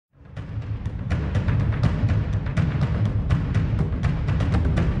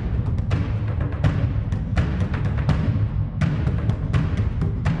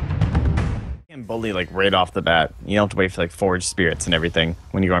bully like right off the bat. You don't have to wait for like Forge Spirits and everything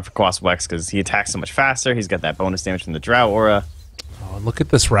when you're going for Quas Wex because he attacks so much faster. He's got that bonus damage from the Drow Aura. Oh, and look at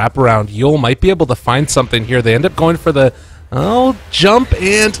this wraparound. Yul might be able to find something here. They end up going for the jump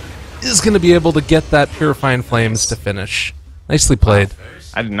and is going to be able to get that Purifying Flames to finish. Nicely played.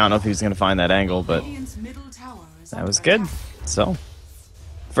 I did not know if he was going to find that angle, but that was good. So,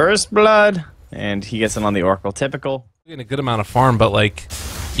 first blood, and he gets it on the Oracle. Typical. In a good amount of farm, but like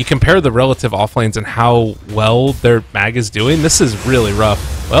you compare the relative offlanes and how well their mag is doing, this is really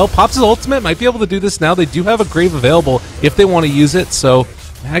rough. Well, Pops' ultimate might be able to do this now. They do have a Grave available if they want to use it, so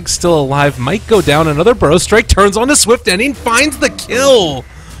Mag's still alive, might go down. Another Burrow Strike turns on to Swiftending, finds the kill.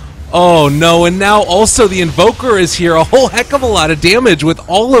 Oh no, and now also the Invoker is here. A whole heck of a lot of damage with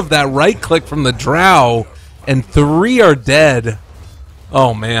all of that right click from the Drow, and 3 are dead.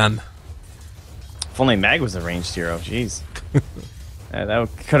 Oh man. If only Mag was a ranged hero, jeez. That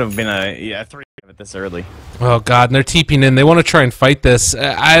could have been a 3 of it this early. Oh god, and they're TPing in. They want to try and fight this.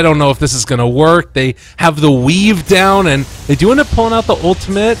 I don't know if this is going to work. They have the weave down, and they do end up pulling out the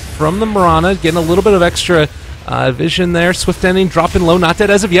ultimate from the Mirana, getting a little bit of extra vision there. Swiftending dropping low, not dead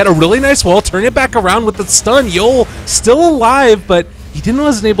as of yet. A really nice wall, turning it back around with the stun. Yul still alive, but he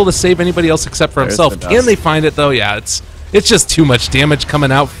wasn't able to save anybody else except for himself. Can they find it though? Yeah, it's just too much damage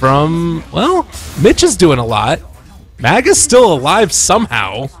coming out from, well, Mitch is doing a lot. Mag is still alive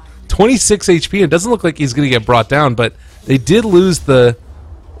somehow. 26 HP. It doesn't look like he's going to get brought down, but they did lose the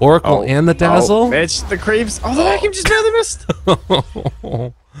Oracle and the Dazzle. Mitch, the creeps. Oh, the vacuum just barely missed.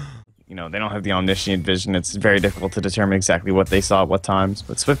 You know, they don't have the omniscient vision. It's very difficult to determine exactly what they saw at what times.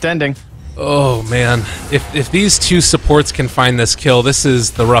 But Swiftending. Oh, man. If these two supports can find this kill, this is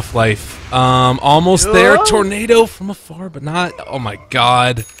the rough life. Almost there. Tornado from afar, but not. Oh, my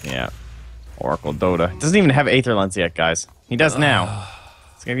God. Yeah. Oracle Dota. Doesn't even have Aether Lens yet, guys. He does now.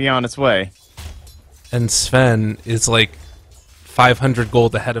 It's going to be on its way. And Sven is like 500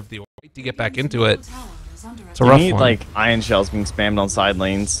 gold ahead of the Oracle to get back into it. It's a rough one. You need, like, Ion Shells being spammed on side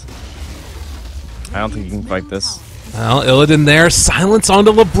lanes. I don't think you can fight this. Well, Illidan there. Silence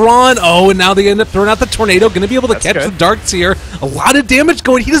onto LeBron. Oh, and now they end up throwing out the Tornado. Going to be able to catch the Dark Seer. A lot of damage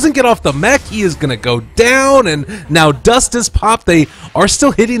going. He doesn't get off the mech. He is going to go down. And now Dust is popped. They are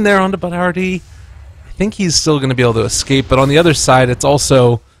still hitting there onto BadrHari. I think he's still going to be able to escape. But on the other side, it's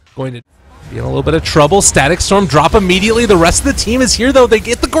also going to be in a little bit of trouble. Static Storm drop immediately. The rest of the team is here, though. They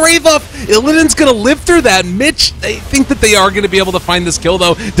get the Grave up. Illidan's going to live through that. Mitch, they think that they are going to be able to find this kill,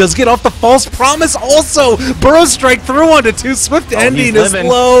 though. Does get off the False Promise also. Burrow Strike through onto 2. Swiftending is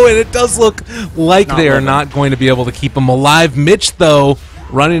low, and it does look like they are not going to be able to keep him alive. Mitch, though,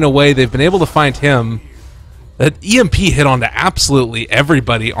 running away. They've been able to find him. That EMP hit onto absolutely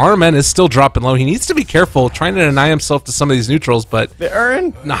everybody. Armen is still dropping low. He needs to be careful, trying to deny himself to some of these neutrals, but the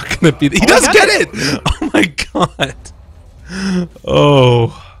Urn not going to be. He does get it. Oh my god.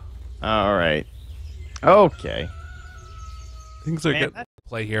 Oh. All right. Okay. Things are good.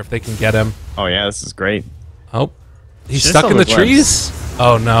 Play here if they can get him. Oh yeah, this is great. Oh, he's stuck in the trees.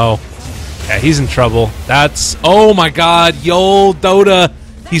 Oh no. Yeah, he's in trouble. That's. Oh my god. Yo, Dota.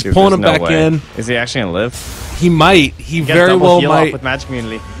 He's pulling him back in. Is he actually gonna live? He might. He very well might. With Magic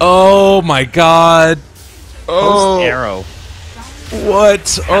Immunity. Oh my god. Oh. Arrow.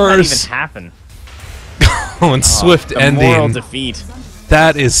 What? How did that even happen? Oh, and Swiftending. Moral defeat.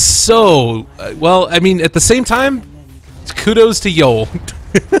 That is so. Well, I mean, at the same time, kudos to Yul.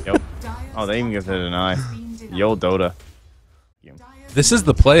 Oh, they even give it an eye. Yul Dota. This is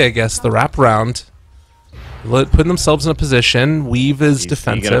the play, I guess. The wraparound. Putting themselves in a position. Weave is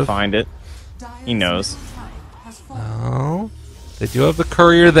defensive. You gotta find it. He knows. Oh, they do have the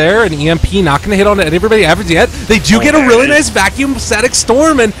courier there, and EMP not going to hit on everybody average yet. They do get a really nice vacuum static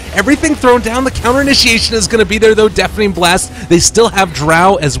storm, and everything thrown down. The counter initiation is going to be there, though. Deafening blast. They still have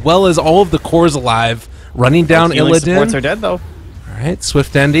Drow as well as all of the cores alive. Running down Illidan. Supports are dead though. All right,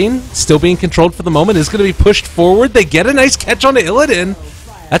 Swiftending still being controlled for the moment is going to be pushed forward. They get a nice catch onto Illidan.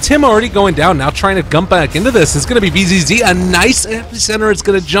 That's him already going down. Now trying to jump back into this. It's going to be BZZ. A nice epicenter. It's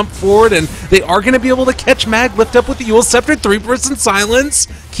going to jump forward, and they are going to be able to catch Mag. Lift up with the Yule Scepter. 3-person silence.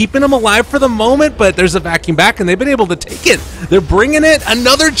 Keeping him alive for the moment, but there's a vacuum back, and they've been able to take it. They're bringing it.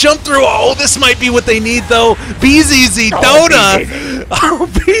 Another jump through. Oh, this might be what they need, though. BZZ Dota. Oh,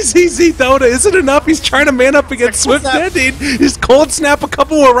 BZZ Dota. Isn't enough. He's trying to man up against Swiftending. He's cold snap a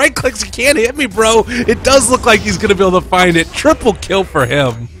couple of right clicks. He can't hit me, bro. It does look like he's going to be able to find it. Triple kill for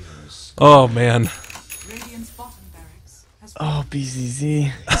him. Oh, man. Oh,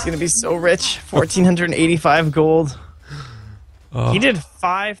 BZZ. He's going to be so rich. 1,485 gold. He did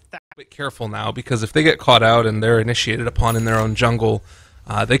 5,000. Be careful now, because if they get caught out and they're initiated upon in their own jungle,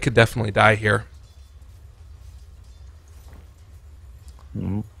 they could definitely die here.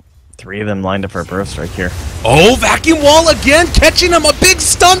 3 of them lined up for a burrow strike here. Oh, vacuum wall again, catching them. A big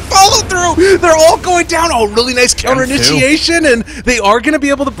stun follow through. They're all going down. Oh, really nice counter initiation, and they are going to be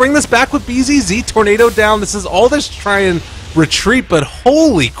able to bring this back with BZZ. Tornado down. This is all this try and retreat, but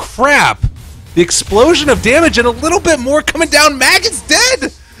holy crap. The explosion of damage and a little bit more coming down. Mag is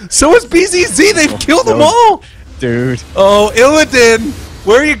dead. So is BZZ. They've killed them all. Dude. Oh, Illidan.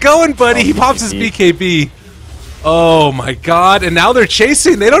 Where are you going, buddy? He pops his BKB. Oh my god, and now they're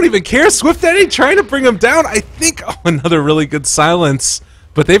chasing. They don't even care. Swiftending trying to bring him down. I think, oh, another really good silence.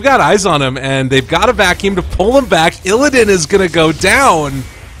 But they've got eyes on him, and they've got a vacuum to pull him back. Illidan is going to go down.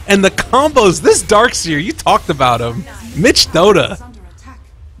 And the combos, this Darkseer, you talked about him. Mitch Dota.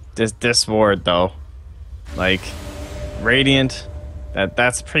 This ward, though. Like, Radiant,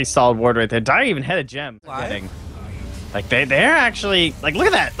 that's a pretty solid ward right there. Dire even had a gem. Like, they're actually, like,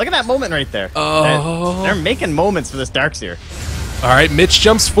 look at that moment right there. Oh. They're making moments for this Darkseer. All right, Mitch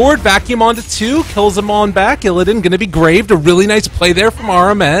jumps forward, vacuum onto 2, kills him on back. Illidan going to be graved. A really nice play there from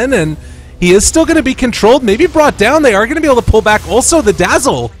RMN, and he is still going to be controlled, maybe brought down. They are going to be able to pull back also the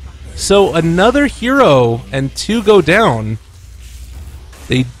Dazzle. So another hero and 2 go down.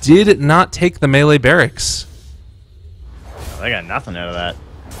 They did not take the melee barracks. Oh, they got nothing out of that.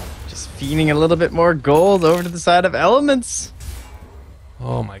 Just feeding a little bit more gold over to the side of Elements.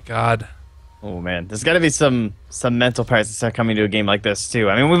 Oh my god. Oh man, there's got to be some mental parts that start coming to a game like this too.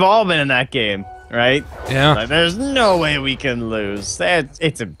 I mean, we've all been in that game, right? Yeah. Like, there's no way we can lose.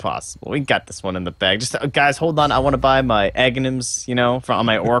 It's impossible. We got this one in the bag. Just guys, hold on. I want to buy my Aghanims, you know, on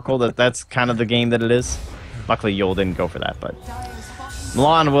my Oracle. That's kind of the game that it is. Luckily, Yol didn't go for that, but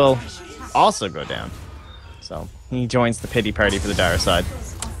Milan will also go down. So he joins the pity party for the Dire side.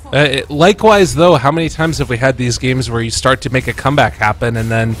 Likewise, though, how many times have we had these games where you start to make a comeback happen and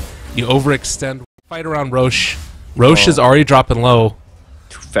then you overextend? Fight around Roche. Roche is already dropping low.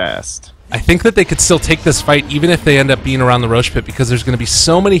 Too fast. I think that they could still take this fight even if they end up being around the Roche pit because there's going to be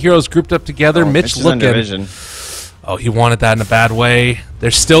so many heroes grouped up together. Mitch looking. Oh, he wanted that in a bad way.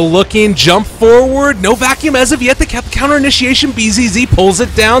 They're still looking. Jump forward. No vacuum as of yet. They kept counter initiation. BZZ pulls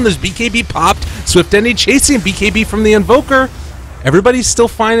it down. There's BKB popped. Swiftending chasing BKB from the Invoker. Everybody's still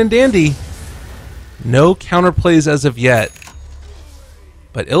fine and dandy. No counterplays as of yet.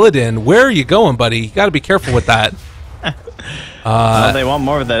 But Illidan, where are you going, buddy? You got to be careful with that. Well, they want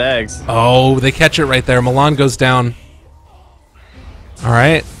more of that eggs. Oh, they catch it right there. Milan goes down. All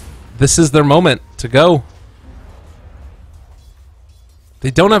right. This is their moment to go.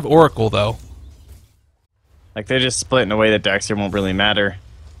 They don't have Oracle, though. Like, they're just split in a way that Darkseer won't really matter.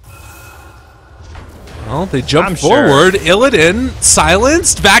 Well, they jump forward. Sure. Illidan,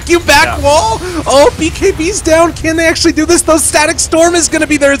 silenced. Vacuum back wall. Oh, BKB's down. Can they actually do this? Though Static Storm is going to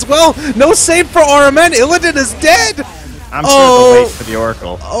be there as well. No save for RMN. Illidan is dead. I'm sure they'll wait for the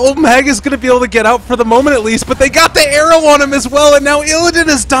Oracle. Oh, Mag is going to be able to get out for the moment at least, but they got the arrow on him as well, and now Illidan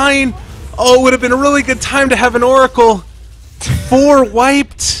is dying. Oh, it would have been a really good time to have an Oracle. 4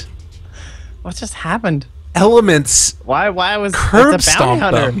 wiped. What just happened? Elements. Why was curb the bounty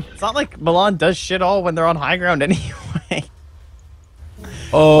hunter? them? It's not like Milan does shit all when they're on high ground anyway.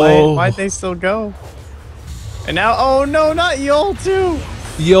 Oh. Why'd they still go? And now, oh no, not Yol too.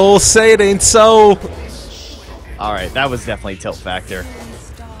 You'll say it ain't so. All right, that was definitely tilt factor.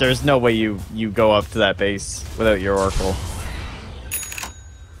 There's no way you go up to that base without your Oracle.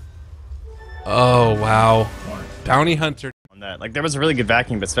 Oh wow, bounty hunter. That. Like, there was a really good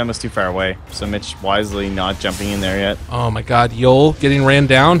vacuum, but Sven was too far away, so Mitch wisely not jumping in there yet. Oh my god, Yol getting ran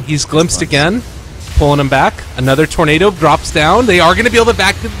down. He's glimpsed again, pulling him back. Another tornado drops down. They are going to be able to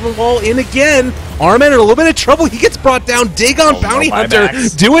back the wall in again. Armin in a little bit of trouble. He gets brought down. Dagon bounty hunter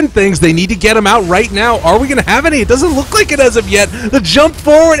doing things. They need to get him out right now. Are we going to have any? It doesn't look like it as of yet. The jump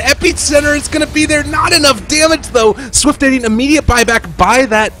forward, Epicenter is going to be there. Not enough damage, though. Swiftending immediate buyback by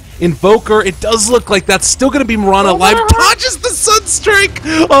that Invoker. It does look like that's still going to be Mirana alive. Dodges the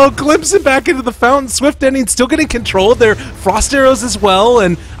Sunstrike. Oh, glimpsing back into the fountain. Swiftending still getting control. Their Frost Arrows as well,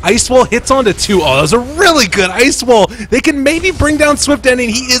 and Ice Wall hits onto 2. Oh, that was a really good Ice Wall. They can maybe bring down Swiftending.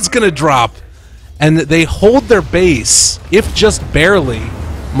 He is going to drop. And they hold their base, if just barely.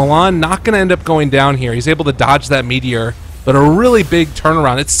 Milan not going to end up going down here. He's able to dodge that Meteor, but a really big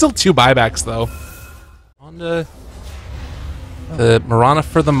turnaround. It's still 2 buybacks, though. On to the Mirana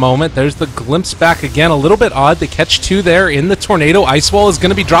for the moment. There's the glimpse back again. A little bit odd. They catch 2 there in the tornado. Ice Wall is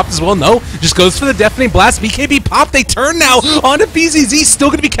going to be dropped as well. No, just goes for the Deafening Blast. BKB pop. They turn now onto BZZ. Still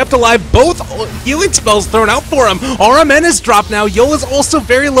going to be kept alive. Both healing spells thrown out for him. RMN is dropped now. Yol is also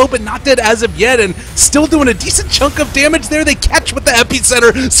very low, but not dead as of yet, and still doing a decent chunk of damage there. They catch with the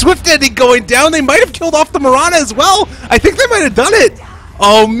Epicenter. Swiftending going down. They might have killed off the Mirana as well. I think they might have done it.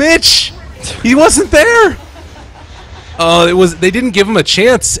 Oh, Mitch! He wasn't there! Oh, they didn't give him a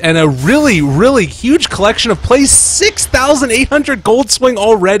chance, and a really, really huge collection of plays. 6,800 gold swing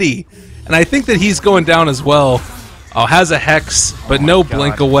already. And I think that he's going down as well. Oh, has a Hex, but no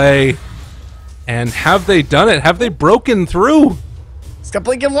blink away. And have they done it? Have they broken through? He's got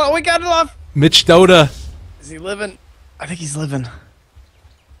blink and what? We got it off! Mitch Dota. Is he living? I think he's living.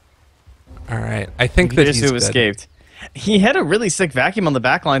 Alright, I think that he's who escaped. He had a really sick vacuum on the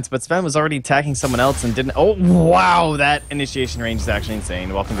backlines, but Sven was already attacking someone else and didn't. Oh wow, that initiation range is actually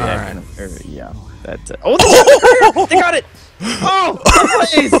insane. Welcome to the yeah. That. Oh, they got it! Oh, the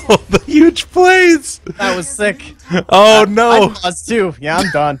plays! The huge plays! That was sick. Oh no! I paused too. Yeah,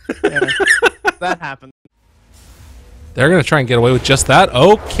 I'm done. Yeah, that happened. They're gonna try and get away with just that.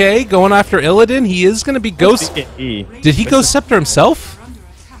 Okay, going after Illidan. He is gonna be ghost. Did he go Scepter himself?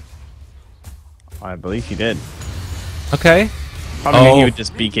 I believe he did. Okay. Probably mean he would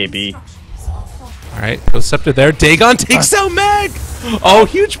just BKB. Alright, Ghost Scepter there. Dagon takes out Mag! Oh,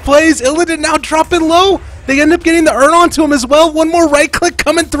 huge plays. Illidan now dropping low. They end up getting the Urn onto him as well. One more right click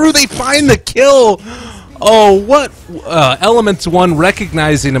coming through. They find the kill. Oh, what? Elements.1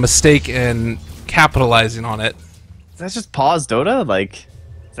 recognizing a mistake and capitalizing on it. Is that just pause Dota? Like,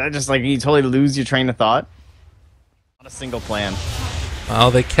 is that just like you totally lose your train of thought? Not a single plan. Well,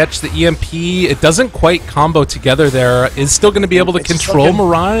 they catch the EMP. It doesn't quite combo together there. Is still going to be able to control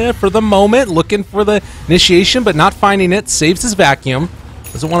Mariah for the moment. Looking for the initiation, but not finding it. Saves his vacuum.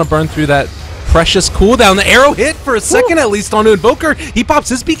 Doesn't want to burn through that precious cooldown. The arrow hit for a second at least onto Invoker. He pops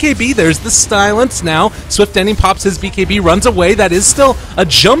his BKB. There's the silence now. Swiftending pops his BKB, runs away. That is still a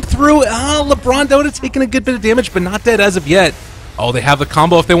jump through. LeBron Dota taking a good bit of damage, but not dead as of yet. Oh, they have the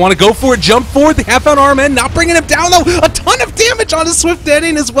combo if they want to go for it. Jump forward. They have found Armen. Not bringing him down, though. A ton of damage on his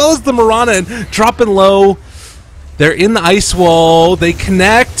Swiftending as well as the Mirana. And dropping low. They're in the ice wall. They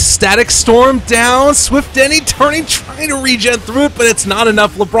connect. Static Storm down. Swiftending turning, trying to regen through it, but it's not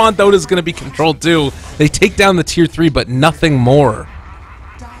enough. LeBron Dota is going to be controlled, too. They take down the tier 3, but nothing more.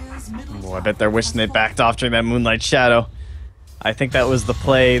 Oh, I bet they're wishing they backed off during that Moonlight Shadow. I think that was the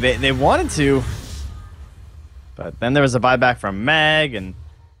play. They wanted to. But then there was a buyback from Mag, and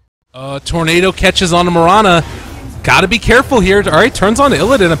Tornado catches on to Mirana. Gotta be careful here. Alright, turns on to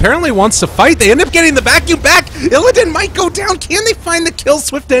Illidan. Apparently wants to fight. They end up getting the vacuum back. Illidan might go down. Can they find the kill?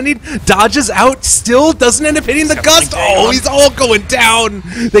 Swiftending dodges out. Still doesn't end up hitting the gust. Oh, he's all going down.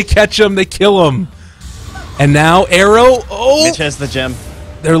 They catch him. They kill him. And now Arrow. Oh, Mitch has the gem.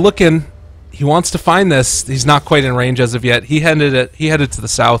 They're looking. He wants to find this. He's not quite in range as of yet. He headed to the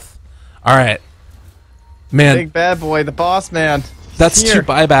south. Alright. Man, big bad boy, the boss man. That's two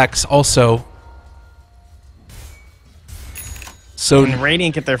buybacks also. So can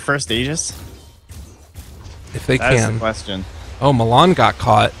Radiant get their first Aegis? If they That's can. the question. Oh, Milan got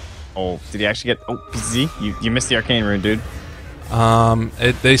caught. Oh, did he actually get? Oh, BZ, you missed the arcane rune, dude.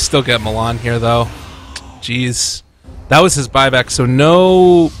 They still get Milan here though. Jeez, that was his buyback. So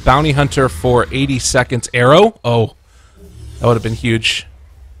no bounty hunter for 80 seconds. Arrow. Oh, that would have been huge.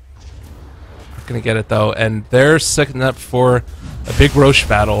 Gonna get it though, and they're setting up for a big Roche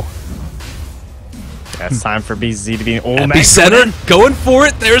battle. Yeah, it's time for BZ to be Epicenter going for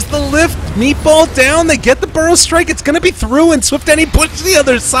it. There's the lift. Meatball down. They get the burrow strike. It's gonna be through, and Swiftending pushes the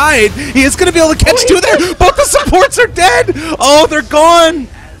other side. He is gonna be able to catch two there. Both the supports are dead. Oh, they're gone.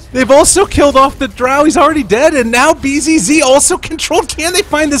 They've also killed off the Drow. He's already dead, and now BZZ also controlled. Can they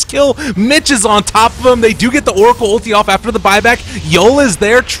find this kill? Mitch is on top of him. They do get the Oracle ulti off after the buyback. Yola is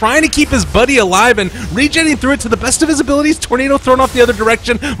there trying to keep his buddy alive and regenerating through it to the best of his abilities. Tornado thrown off the other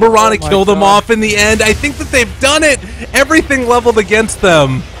direction. Mirana killed him off in the end. I think that they've done it. Everything leveled against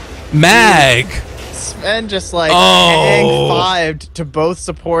them. Mag. And just like hang-fived to both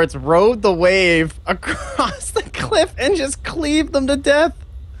supports, rode the wave across the cliff and just cleaved them to death.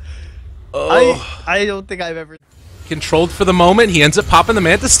 I don't think I've ever controlled for the moment. He ends up popping the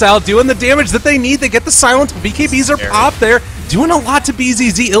Manta style, doing the damage that they need. They get the silence. BKBs are popped there, doing a lot to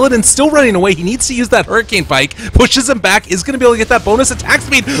BZZ. Illidan still running away. He needs to use that Hurricane Pike. Pushes him back. Is going to be able to get that bonus attack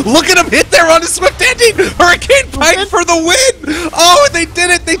speed. Look at him hit there on his Swiftending. Hurricane Pike for the win. Oh, they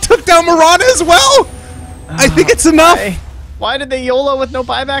did it. They took down Mirana as well. I think it's enough. Why did they YOLO with no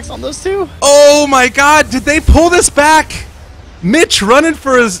buybacks on those two? Oh my god, did they pull this back? Mitch running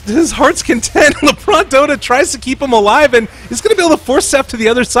for his heart's content. LeBron Dota tries to keep him alive, and he's going to be able to force Seth to the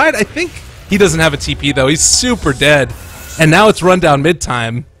other side. I think he doesn't have a TP, though. He's super dead. And now it's run down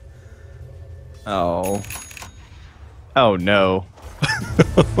mid-time. Oh. Oh, no.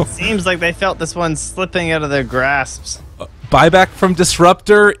 Seems like they felt this one slipping out of their grasps. Buyback from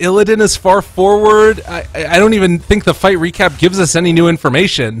Disruptor. Illidan is far forward. I don't even think the fight recap gives us any new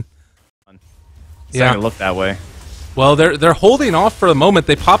information. It's not gonna look that way. Well, they're holding off for the moment.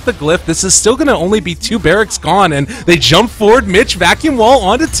 They pop the glyph. This is still going to only be 2 barracks gone, and they jump forward. Mitch, vacuum wall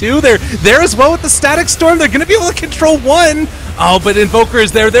onto 2. They're there as well with the static storm. They're going to be able to control 1. Oh, but Invoker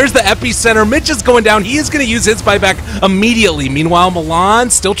is there. There's the epicenter. Mitch is going down. He is going to use his buyback immediately. Meanwhile, Milan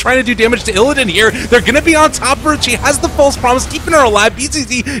still trying to do damage to Illidan here. They're going to be on top of her. She has the false promise, keeping her alive.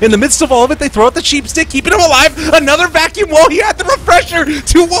 BZZ in the midst of all of it. They throw out the cheap stick, keeping him alive. Another vacuum wall. He had the refresher.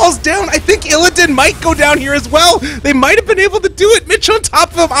 2 walls down. I think Illidan might go down here as well. They might have been able to do it. Mitch on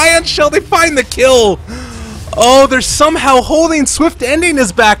top of him. Ion Shell. They find the kill. Oh, they're somehow holding. Swiftending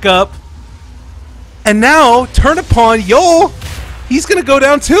is back up. And now, turn upon Yol. He's going to go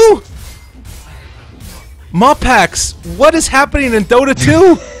down too. Mopax, what is happening in Dota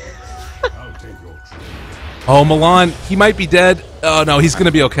 2? Oh, Milan, he might be dead. Oh, no, he's going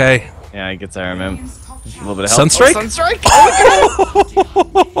to be okay. Yeah, he gets RMM. A little bit of help. Sunstrike? Oh,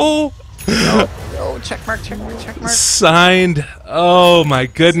 Sunstrike! Oh, no, check mark, check mark, check mark. Signed. Oh, my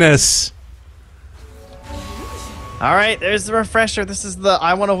goodness. All right, there's the refresher. This is the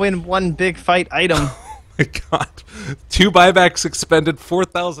I want to win one big fight item. Oh, my God. 2 buybacks expended,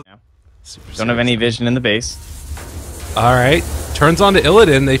 4,000. Yeah. Don't have any vision in the base. All right. Turns on to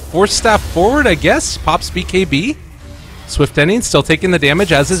Illidan. They force staff forward, I guess. Pops BKB. Swiftending still taking the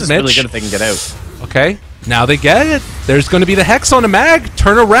damage, as is Mitch. This is really good if they can get out. Okay. Now they get it. There's going to be the Hex on a mag.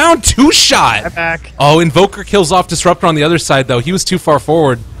 Turn around. 2-shot. Back. Oh, Invoker kills off Disruptor on the other side, though. He was too far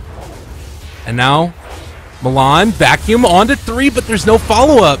forward. And now, Milan, vacuum onto 3, but there's no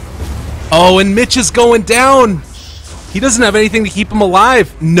follow-up. Oh, and Mitch is going down. He doesn't have anything to keep him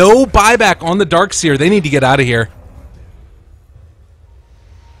alive. No buyback on the Darkseer. They need to get out of here.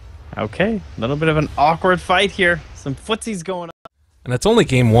 Okay, a little bit of an awkward fight here. Some footsies going on. And it's only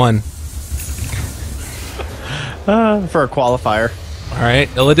game 1. For a qualifier. All right,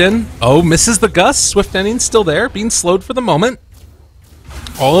 Illidan. Oh, misses the Gus. Swiftending still there, being slowed for the moment.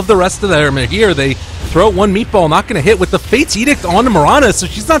 All of the rest of them are here. They throw out 1 meatball, not going to hit with the Fate's Edict onto Mirana, so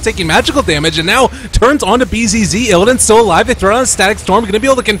she's not taking magical damage, and now turns onto BZZ. Illidan still alive. They throw out a Static Storm, going to be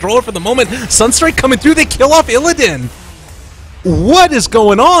able to control it for the moment. Sunstrike coming through. They kill off Illidan. What is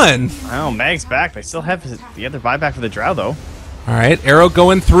going on? Oh, Mag's back. They still have the other buyback for the Drow, though. All right, Arrow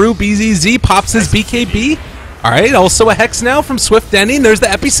going through. BZZ pops his BKB. All right, also a Hex now from Swiftending. There's the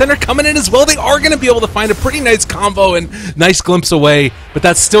Epicenter coming in as well. They are going to be able to find a pretty nice combo and nice glimpse away, but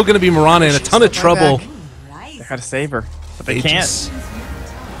that's still going to be Mirana in a ton of trouble. They gotta save her, but they can't.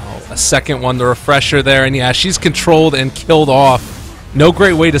 Oh, a second one, the refresher there, and yeah, she's controlled and killed off. No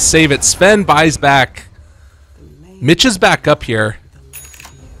great way to save it. Sven buys back. Mitch is back up here,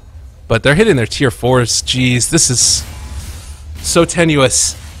 but they're hitting their tier 4s. Jeez, this is so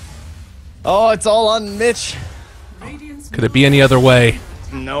tenuous. Oh, it's all on Mitch. Could it be any other way?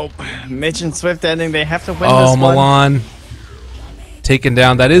 Nope. Mitch and Swiftending, they have to win this Oh, one. Milan taken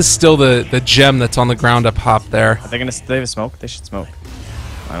down. That is still the gem that's on the ground up hop there. Are they gonna? They have a smoke. They should smoke.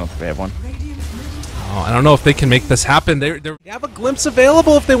 I don't think they have one. Oh, I don't know if they can make this happen. They have a glimpse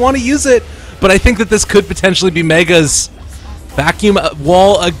available if they want to use it, but I think that this could potentially be Mega's. Vacuum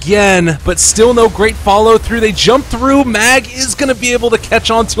wall again, but still no great follow through. They jump through. Mag is going to be able to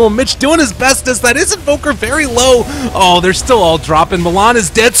catch on to him. Mitch doing his best as that is Invoker very low. Oh, they're still all dropping. Milan is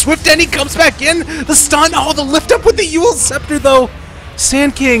dead. Swiftending comes back in. The stun. Oh, the lift up with the Yule Scepter though.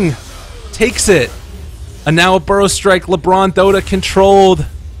 Sand King takes it. And now a Burrow Strike. LeBron Dota controlled.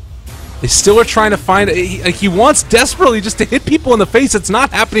 They still are trying to find he wants desperately just to hit people in the face. It's not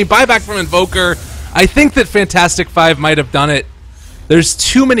happening. Buyback from Invoker. I think that Fantastic.Five might have done it. There's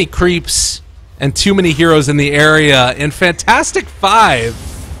too many creeps and too many heroes in the area, and Fantastic.Five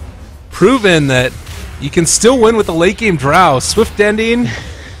proven that you can still win with the late game Drow. Swiftending.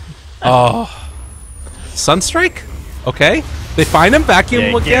 Oh. Sunstrike? Okay. They find him,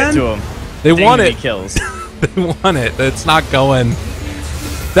 vacuum again. Give it to him. They want it. Kills. They want it. It's not going.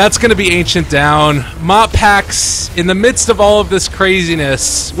 That's going to be Ancient down. Mopax, in the midst of all of this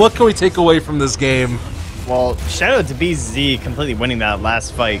craziness, what can we take away from this game? Well, shout out to BZ completely winning that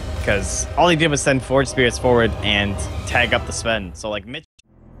last fight, because all he did was send Forge Spirits forward and tag up the Sven. So, like, Mitch...